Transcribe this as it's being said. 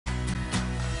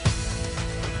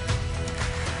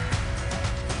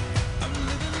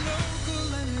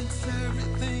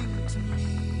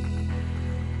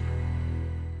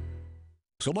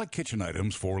Select kitchen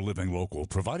items for Living Local,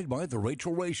 provided by The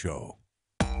Rachel Ray Show.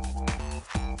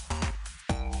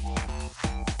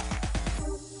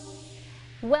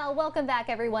 Well, welcome back,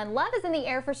 everyone. Love is in the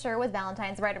air for sure with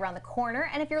Valentine's right around the corner.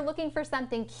 And if you're looking for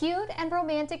something cute and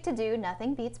romantic to do,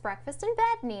 nothing beats breakfast in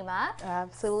bed, Nima.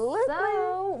 Absolutely.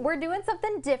 So we're doing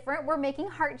something different. We're making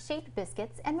heart-shaped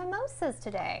biscuits and mimosas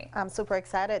today. I'm super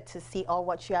excited to see all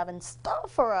what you have in store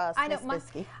for us, I know, Miss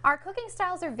Biskie. our cooking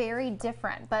styles are very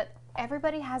different, but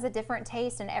everybody has a different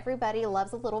taste and everybody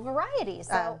loves a little variety.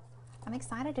 So I'm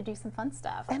excited to do some fun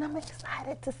stuff. And I'm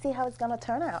excited to see how it's going to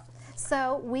turn out.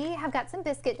 So we have got some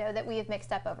biscuit dough that we have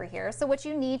mixed up over here. So what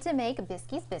you need to make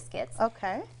Biskie's biscuits.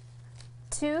 Okay.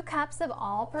 2 cups of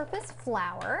all-purpose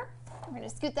flour. We're going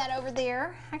to scoot that over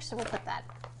there. Actually, we'll put that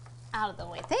out of the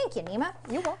way. Thank you, Nima.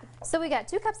 You're welcome. So we got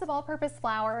 2 cups of all-purpose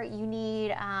flour. You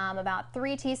need about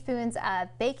 3 teaspoons of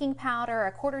baking powder,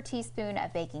 a 1/4 teaspoon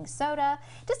of baking soda,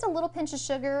 just a little pinch of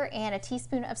sugar, and a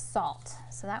teaspoon of salt.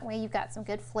 So that way you've got some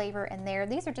good flavor in there.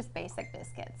 These are just basic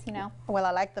biscuits, you know. Well,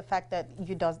 I like the fact that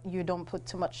you don't put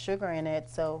too much sugar in it,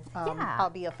 so Yeah. I'll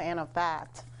be a fan of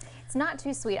that. It's not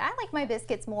too sweet. I like my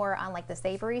biscuits more on like the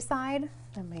savory side.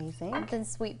 Amazing. Than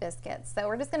sweet biscuits. So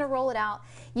we're just going to roll it out.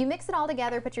 You mix it all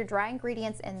together, put your dry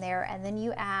ingredients in there, and then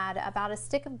you add about a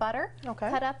stick of butter,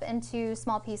 cut up into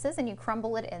small pieces, and you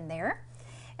crumble it in there.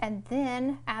 And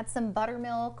then add some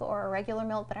buttermilk or regular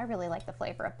milk, but I really like the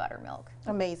flavor of buttermilk.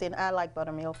 Amazing. I like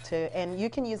buttermilk too. And you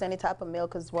can use any type of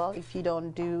milk as well if you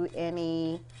don't do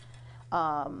any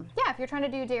yeah, if you're trying to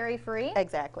do dairy-free,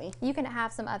 exactly. You can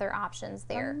have some other options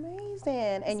there.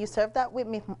 Amazing. And you serve that with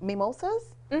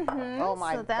mimosas? Mm-hmm. Oh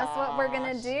my So that's what we're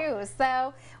going to do.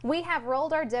 So we have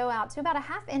rolled our dough out to about a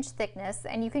 1/2 inch thickness,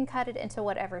 and you can cut it into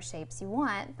whatever shapes you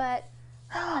want, but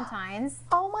Valentine's.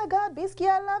 Oh my God, Biskie,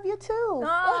 I love you too.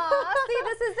 Oh, see,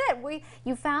 this is it.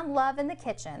 You found love in the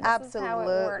kitchen. This Absolutely. is how it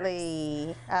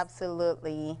works.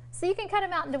 Absolutely. So you can cut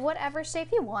them out into whatever shape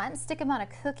you want. Stick them on a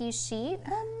cookie sheet.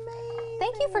 Amazing.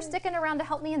 Thank you for sticking around to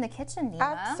help me in the kitchen,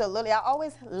 Nima. Absolutely. I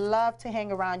always love to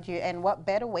hang around you, and what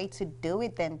better way to do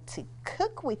it than to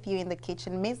cook with you in the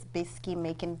kitchen, Miss Biskie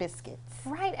making biscuits.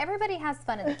 Right. Everybody has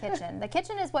fun in the kitchen. The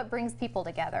kitchen is what brings people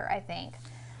together, I think.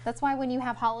 That's why when you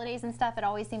have holidays and stuff, it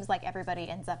always seems like everybody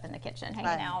ends up in the kitchen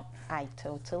hanging out. I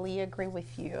totally agree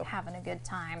with you. Having a good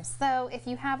time. So if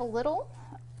you have a little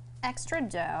extra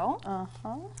dough,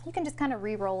 you can just kind of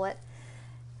re-roll it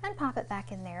and pop it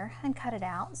back in there and cut it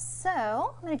out.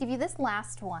 So I'm going to give you this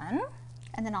last one,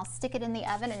 and then I'll stick it in the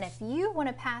oven. And if you want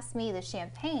to pass me the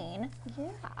champagne,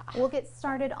 we'll get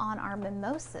started on our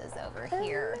mimosas over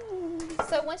here.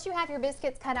 So once you have your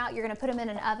biscuits cut out, you're going to put them in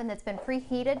an oven that's been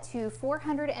preheated to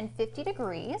 450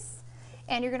 degrees.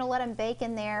 And you're going to let them bake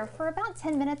in there for about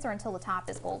 10 minutes or until the top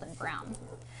is golden brown.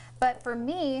 But for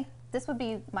me, this would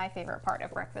be my favorite part of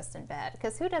breakfast in bed,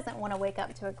 because who doesn't want to wake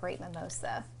up to a great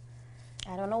mimosa?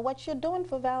 I don't know what you're doing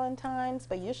for Valentine's,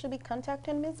 but you should be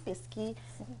contacting Miss Biskie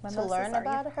to learn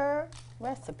about her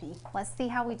recipe. Let's see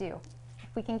how we do,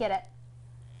 if we can get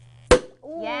it.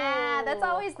 Ooh. Yeah, that's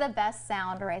always the best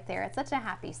sound right there. It's such a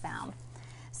happy sound.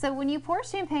 So when you pour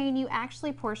champagne, you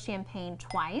actually pour champagne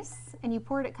twice, and you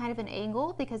pour it at kind of an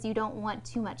angle because you don't want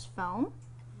too much foam.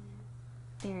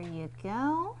 There you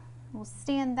go. We'll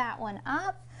stand that one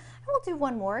up, and we'll do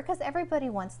one more because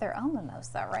everybody wants their own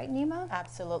mimosa, right, Nima?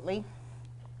 Absolutely.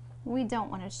 We don't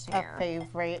want to share. A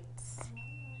favorite.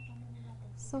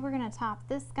 So we're going to top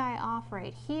this guy off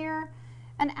right here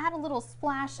and add a little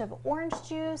splash of orange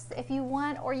juice if you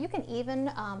want, or you can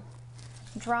even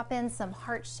drop in some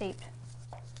heart-shaped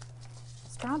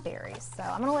strawberries. So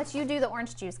I'm going to let you do the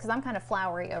orange juice because I'm kind of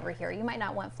floury over here. You might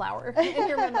not want flour in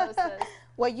your mimosas.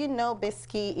 Well, you know,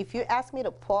 Biskie, if you ask me to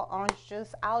pour orange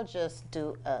juice, I'll just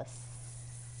do a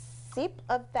sip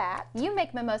of that. You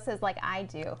make mimosas like I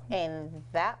do. And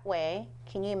that way,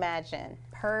 can you imagine?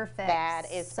 Perfect.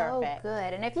 That is so perfect.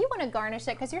 good. And if you want to garnish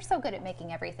it, because you're so good at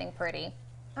making everything pretty.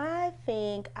 I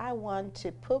think I want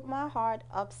to put my heart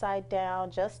upside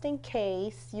down just in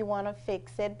case you want to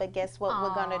fix it. But guess what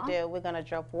we're going to do? We're going to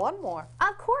drop one more.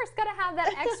 Of course, got to have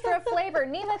that extra flavor.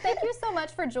 Nima, thank you so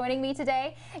much for joining me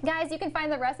today. Guys, you can find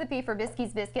the recipe for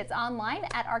Biskie's Biscuits online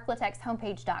at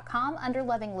arclatexhomepage.com under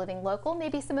Loving Living Local.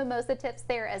 Maybe some mimosa tips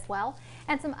there as well,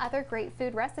 and some other great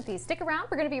food recipes. Stick around.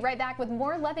 We're going to be right back with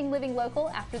more Loving Living Local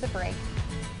after the break.